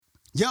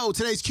Yo,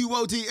 today's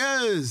QOD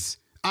is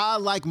I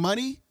like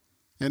money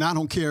and I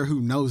don't care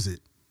who knows it.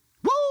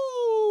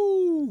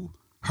 Woo!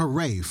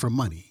 Hooray for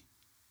money.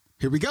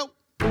 Here we go.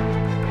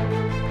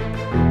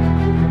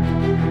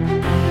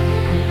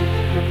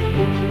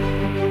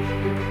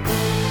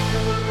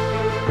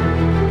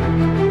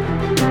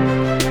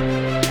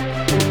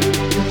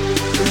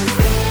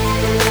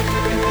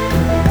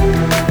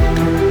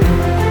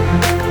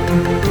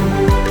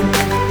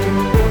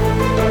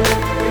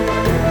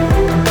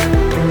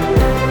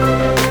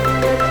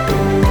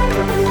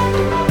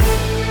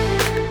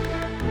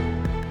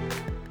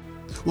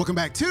 Welcome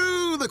back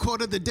to the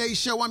Quote of the Day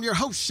Show. I'm your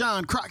host,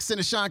 Sean Croxton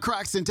of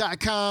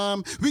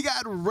SeanCroxton.com. We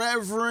got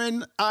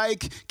Reverend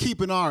Ike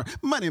keeping our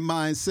money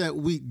mindset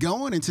week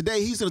going. And today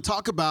he's going to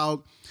talk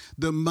about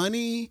the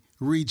money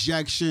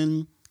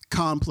rejection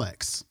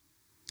complex.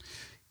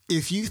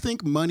 If you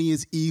think money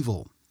is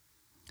evil,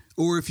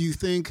 or if you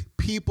think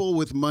people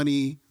with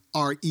money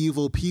are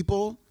evil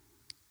people,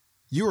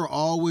 you are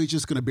always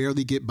just going to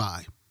barely get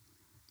by.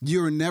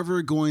 You're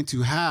never going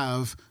to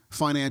have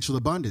financial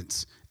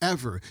abundance,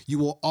 ever. You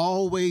will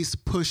always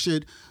push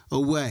it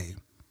away.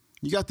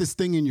 You got this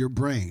thing in your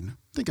brain.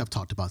 I think I've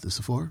talked about this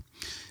before.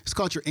 It's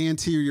called your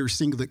anterior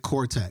cingulate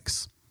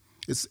cortex.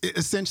 It's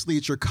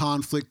your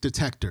conflict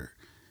detector.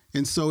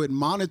 And so it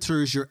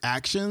monitors your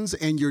actions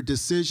and your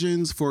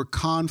decisions for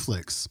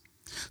conflicts.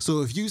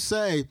 So if you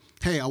say,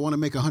 hey, I want to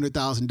make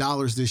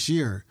 $100,000 this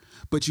year,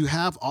 but you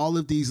have all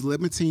of these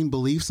limiting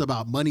beliefs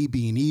about money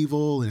being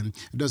evil and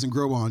it doesn't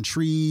grow on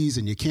trees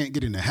and you can't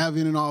get into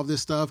heaven and all of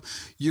this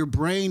stuff, your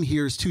brain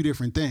hears two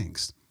different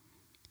things.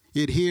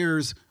 It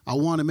hears, I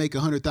want to make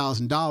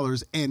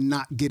 $100,000 and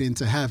not get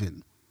into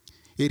heaven.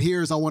 It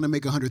hears, I want to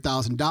make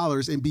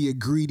 $100,000 and be a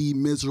greedy,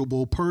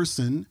 miserable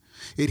person.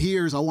 It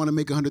hears, I want to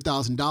make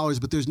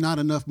 $100,000, but there's not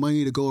enough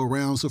money to go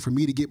around. So for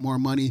me to get more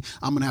money,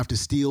 I'm going to have to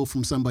steal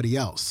from somebody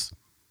else.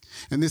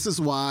 And this is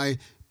why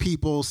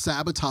people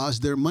sabotage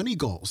their money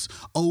goals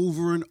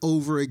over and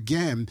over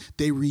again.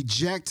 They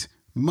reject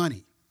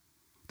money.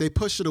 They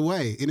push it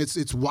away. And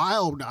it's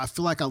wild. I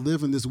feel like I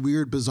live in this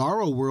weird,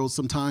 bizarro world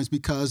sometimes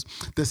because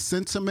the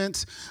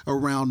sentiment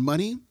around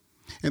money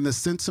and the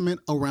sentiment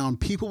around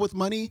people with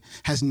money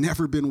has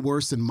never been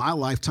worse in my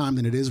lifetime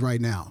than it is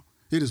right now.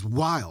 It is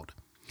wild.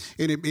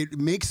 And it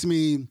makes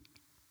me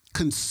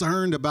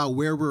concerned about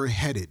where we're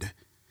headed,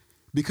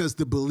 because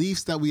the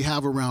beliefs that we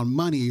have around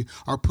money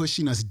are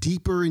pushing us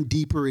deeper and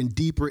deeper and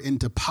deeper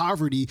into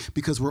poverty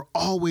because we're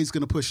always going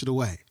to push it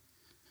away.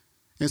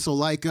 And so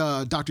like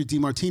Dr.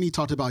 DeMartini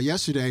talked about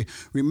yesterday,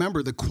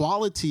 remember the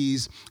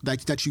qualities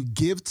that you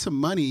give to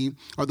money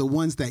are the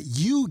ones that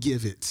you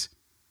give it.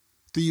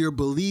 Through your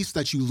beliefs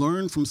that you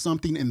learned from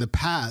something in the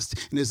past,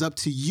 and it's up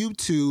to you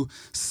to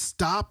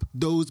stop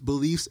those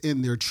beliefs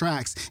in their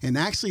tracks and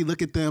actually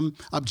look at them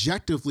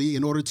objectively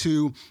in order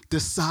to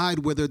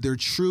decide whether they're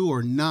true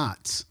or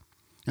not.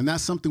 And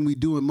that's something we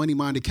do in Money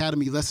Mind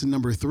Academy lesson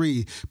number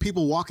 3.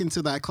 People walk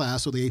into that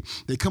class or they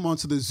come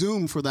onto the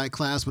Zoom for that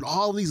class with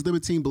all these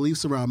limiting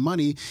beliefs around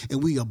money,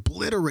 and we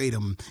obliterate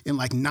them in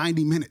like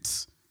 90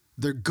 minutes.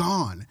 They're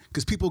gone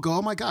because people go,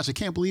 oh my gosh, I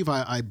can't believe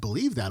I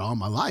believed that all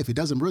my life. It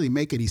doesn't really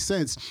make any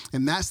sense.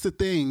 And that's the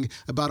thing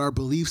about our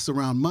beliefs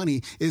around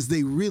money is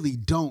they really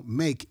don't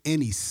make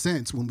any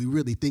sense when we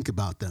really think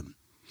about them.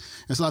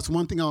 And so that's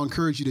one thing I'll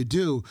encourage you to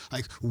do.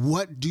 Like,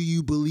 what do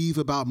you believe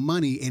about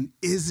money and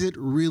is it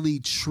really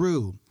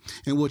true?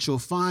 And what you'll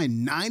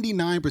find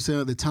 99%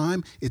 of the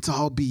time, it's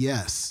all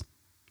BS.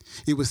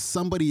 It was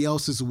somebody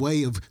else's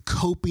way of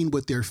coping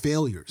with their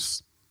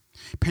failures.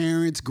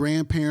 Parents,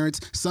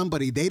 grandparents,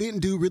 somebody, they didn't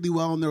do really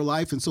well in their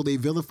life, and so they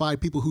vilified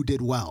people who did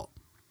well.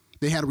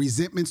 They had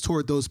resentments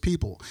toward those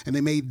people, and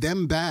they made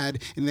them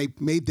bad, and they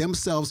made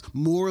themselves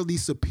morally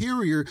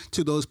superior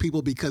to those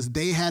people because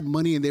they had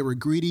money and they were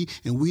greedy,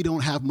 and we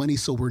don't have money,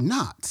 so we're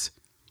not.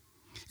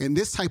 And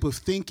this type of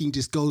thinking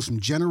just goes from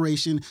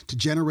generation to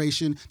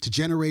generation to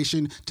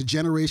generation to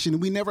generation,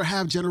 and we never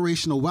have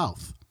generational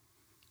wealth.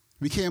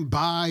 We can't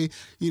buy,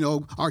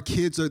 our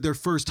kids their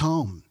first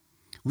home.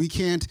 We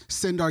can't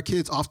send our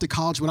kids off to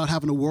college without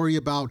having to worry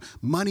about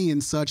money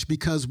and such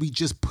because we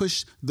just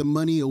push the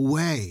money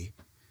away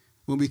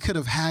when we could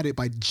have had it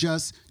by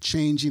just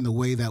changing the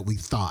way that we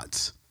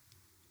thought.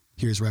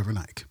 Here's Reverend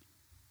Ike.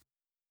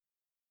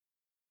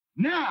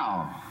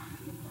 Now,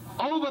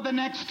 over the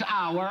next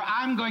hour,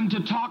 I'm going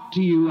to talk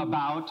to you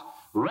about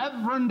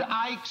Reverend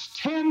Ike's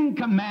 10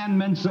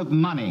 Commandments of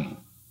Money.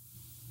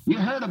 You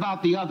heard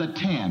about the other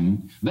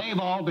 10. They've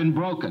all been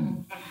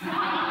broken.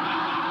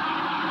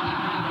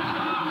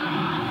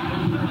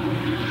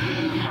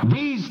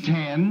 These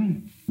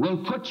 10 will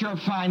put your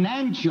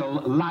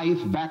financial life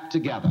back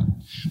together.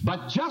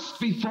 But just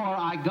before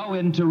I go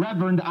into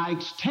Reverend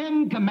Ike's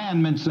 10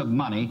 Commandments of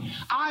Money,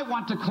 I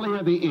want to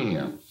clear the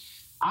air.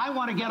 I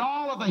want to get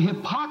all of the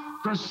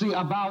hypocrisy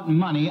about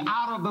money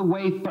out of the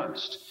way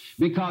first.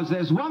 Because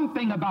there's one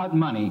thing about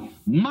money.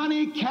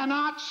 Money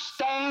cannot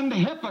stand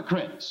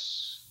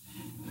hypocrites.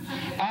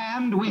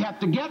 And we have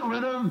to get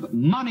rid of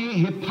money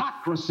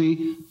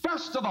hypocrisy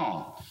first of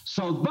all.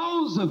 So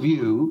those of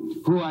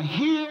you who are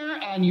here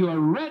and you are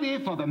ready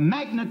for the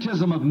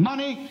magnetism of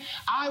money,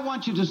 I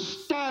want you to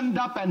stand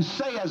up and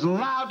say as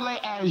loudly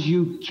as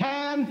you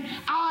can,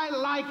 I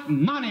like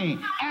money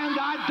and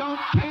I don't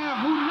care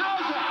who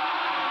knows it.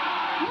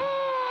 Woo!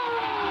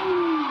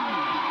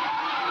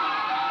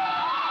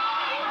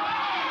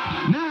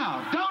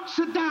 Now, don't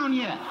sit down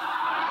yet.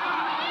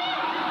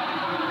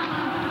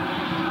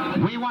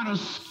 We want to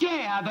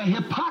scare the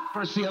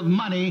hypocrisy of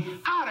money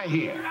out of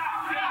here.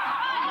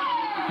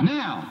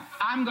 Now,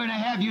 I'm going to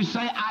have you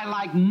say, I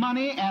like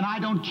money and I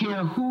don't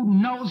care who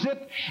knows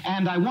it,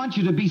 and I want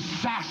you to be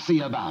sassy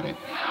about it.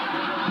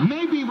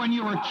 Maybe when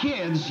you were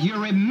kids, you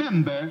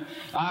remember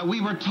we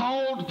were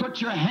told,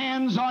 put your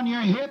hands on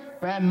your hip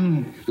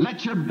and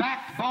let your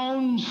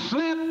backbone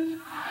slip.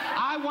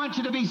 I want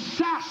you to be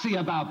sassy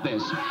about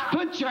this.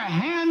 Put your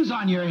hands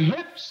on your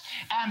hips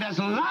and as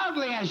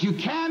loudly as you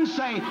can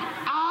say,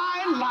 I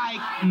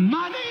like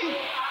money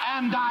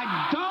and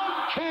I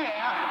don't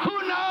care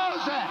who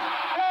knows it.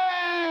 Hey!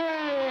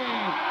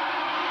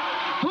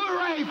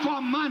 Hooray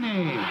for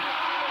money!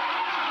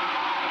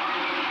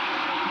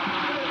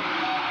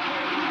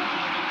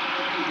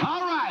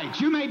 All right,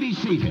 you may be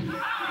seated.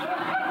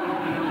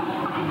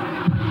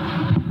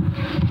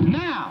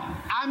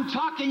 Now, I'm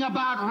talking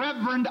about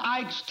Reverend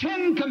Ike's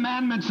 10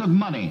 Commandments of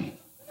Money.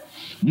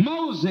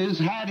 Moses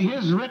had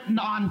his written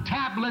on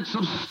tablets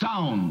of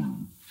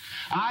stone.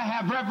 I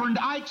have Reverend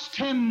Ike's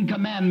 10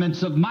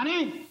 Commandments of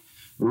Money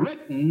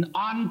written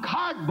on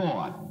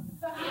cardboard.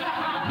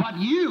 But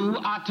you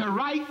are to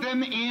write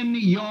them in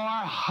your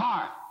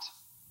heart,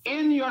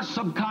 in your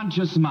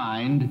subconscious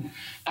mind,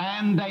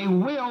 and they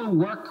will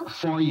work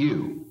for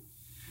you.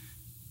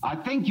 I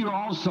think you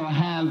also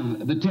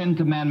have the 10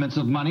 Commandments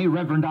of Money,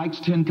 Reverend Ike's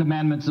 10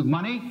 Commandments of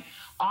Money,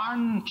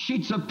 on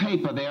sheets of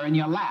paper there in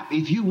your lap.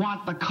 If you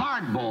want the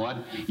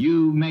cardboard,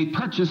 you may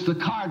purchase the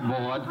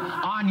cardboard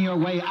on your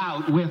way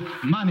out with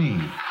money.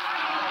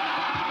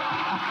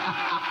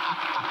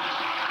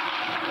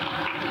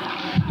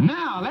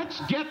 Now,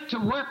 let's get to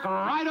work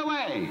right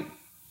away.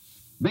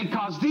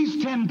 Because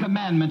these 10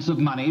 Commandments of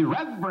Money,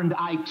 Reverend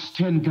Ike's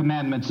 10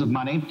 Commandments of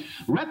Money,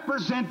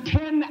 represent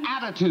 10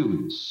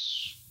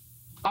 attitudes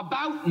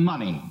about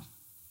money,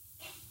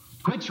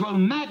 which will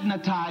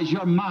magnetize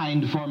your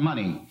mind for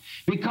money,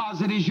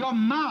 because it is your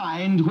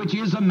mind which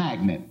is a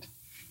magnet.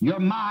 Your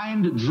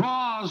mind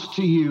draws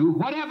to you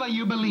whatever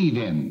you believe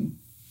in.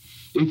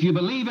 If you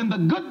believe in the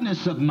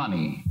goodness of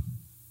money,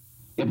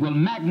 it will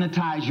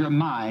magnetize your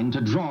mind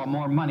to draw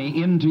more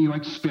money into your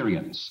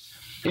experience.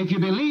 If you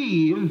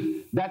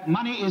believe that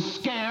money is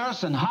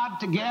scarce and hard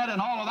to get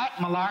and all of that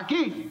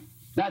malarkey,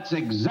 that's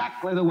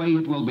exactly the way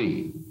it will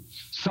be.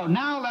 So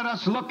now let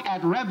us look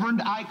at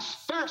Reverend Ike's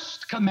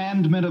first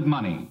commandment of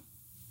money.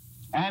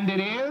 And it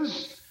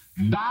is,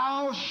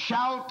 thou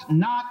shalt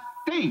not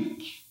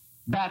think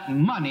that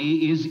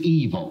money is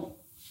evil.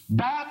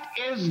 That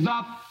is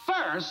the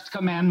first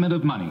commandment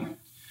of money.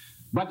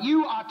 But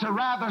you are to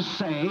rather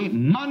say,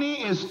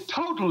 money is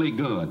totally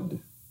good.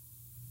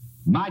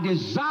 My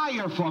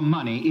desire for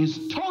money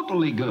is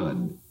totally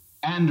good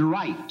and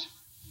right.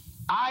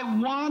 I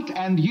want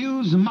and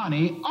use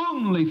money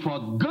only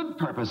for good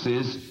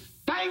purposes.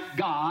 Thank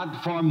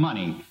God for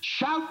money.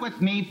 Shout with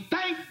me,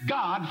 thank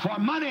God for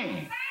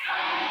money.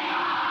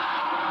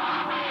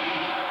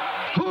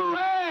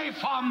 Hooray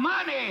for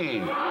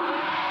money.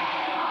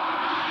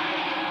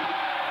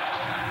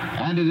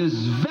 And it is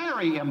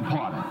very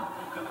important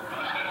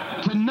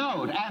to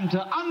note and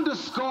to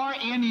underscore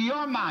in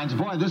your minds.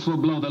 Boy, this will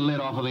blow the lid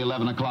off of the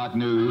 11 o'clock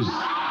news.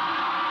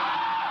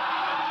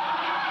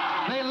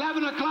 The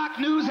 11 o'clock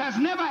news has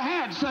never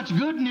had such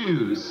good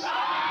news.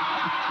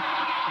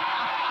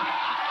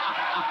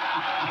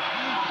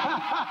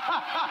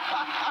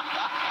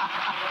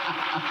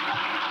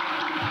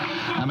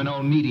 I'm an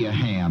old media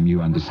ham,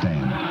 you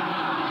understand.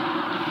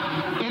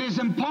 It is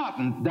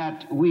important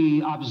that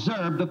we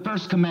observe the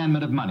first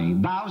commandment of money.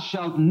 Thou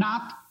shalt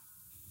not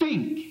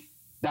think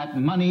that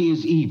money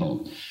is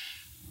evil.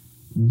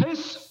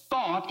 This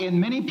thought in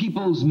many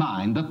people's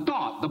mind, the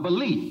thought, the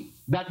belief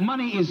that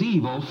money is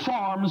evil,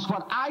 forms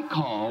what I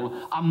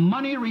call a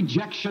money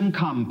rejection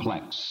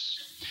complex.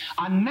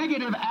 A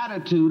negative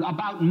attitude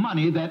about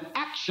money that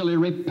actually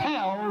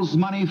repels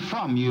money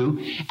from you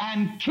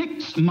and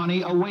kicks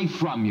money away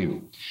from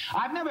you.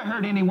 I've never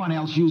heard anyone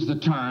else use the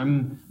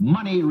term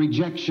money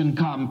rejection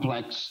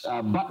complex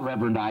but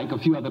Reverend Ike. A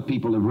few other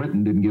people have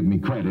written, didn't give me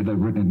credit, they've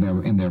written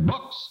in their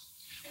books.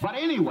 But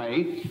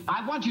anyway,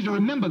 I want you to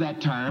remember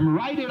that term,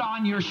 write it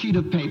on your sheet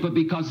of paper,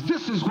 because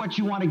this is what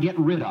you want to get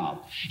rid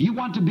of. You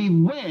want to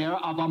beware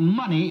of a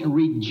money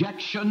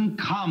rejection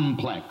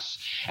complex,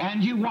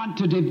 and you want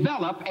to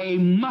develop a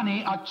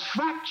money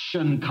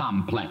attraction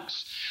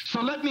complex. So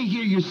let me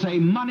hear you say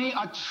money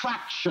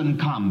attraction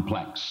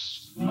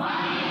complex. Money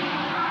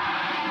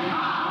attraction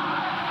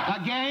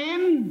complex.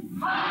 Again.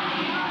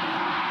 Money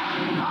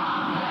attraction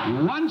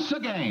complex. Once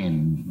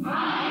again.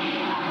 Money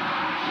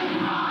attraction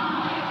complex.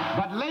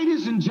 But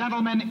ladies and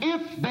gentlemen,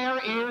 if there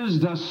is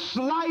the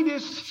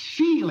slightest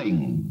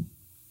feeling,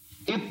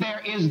 if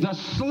there is the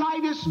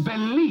slightest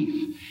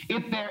belief,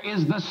 if there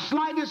is the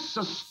slightest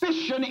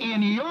suspicion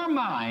in your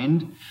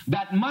mind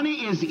that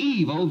money is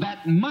evil,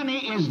 that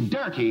money is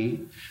dirty,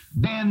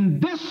 then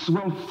this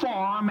will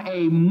form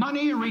a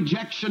money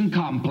rejection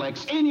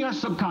complex in your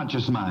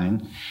subconscious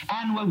mind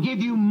and will give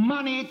you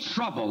money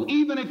trouble,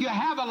 even if you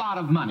have a lot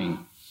of money.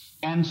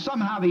 And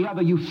somehow or the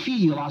other you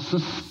feel or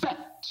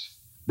suspect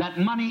that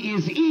money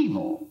is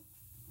evil.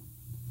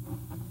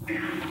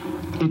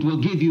 It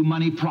will give you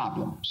money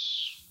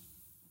problems.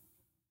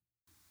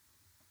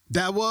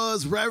 That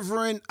was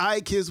Reverend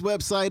Ike. His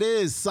website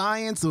is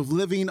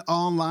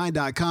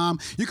scienceoflivingonline.com.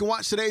 You can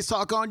watch today's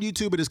talk on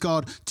YouTube. It is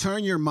called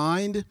Turn Your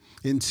Mind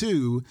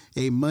into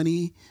a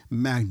Money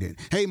Magnet.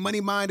 Hey,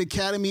 Money Mind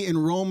Academy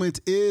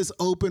enrollment is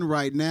open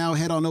right now.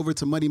 Head on over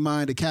to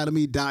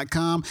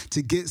moneymindacademy.com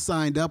to get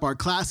signed up. Our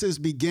classes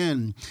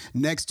begin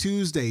next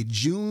Tuesday,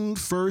 June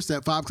 1st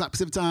at 5 o'clock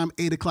Pacific time,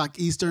 8 o'clock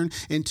Eastern.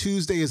 And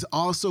Tuesday is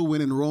also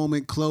when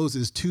enrollment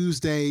closes,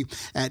 Tuesday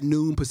at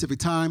noon Pacific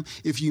time.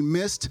 If you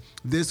missed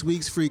this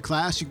week's free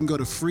class, you can go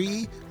to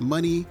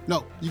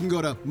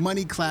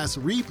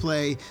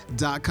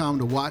moneyclassreplay.com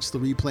to watch the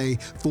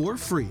replay for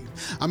free.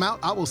 I'm out.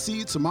 I will see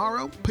you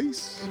tomorrow.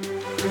 Peace.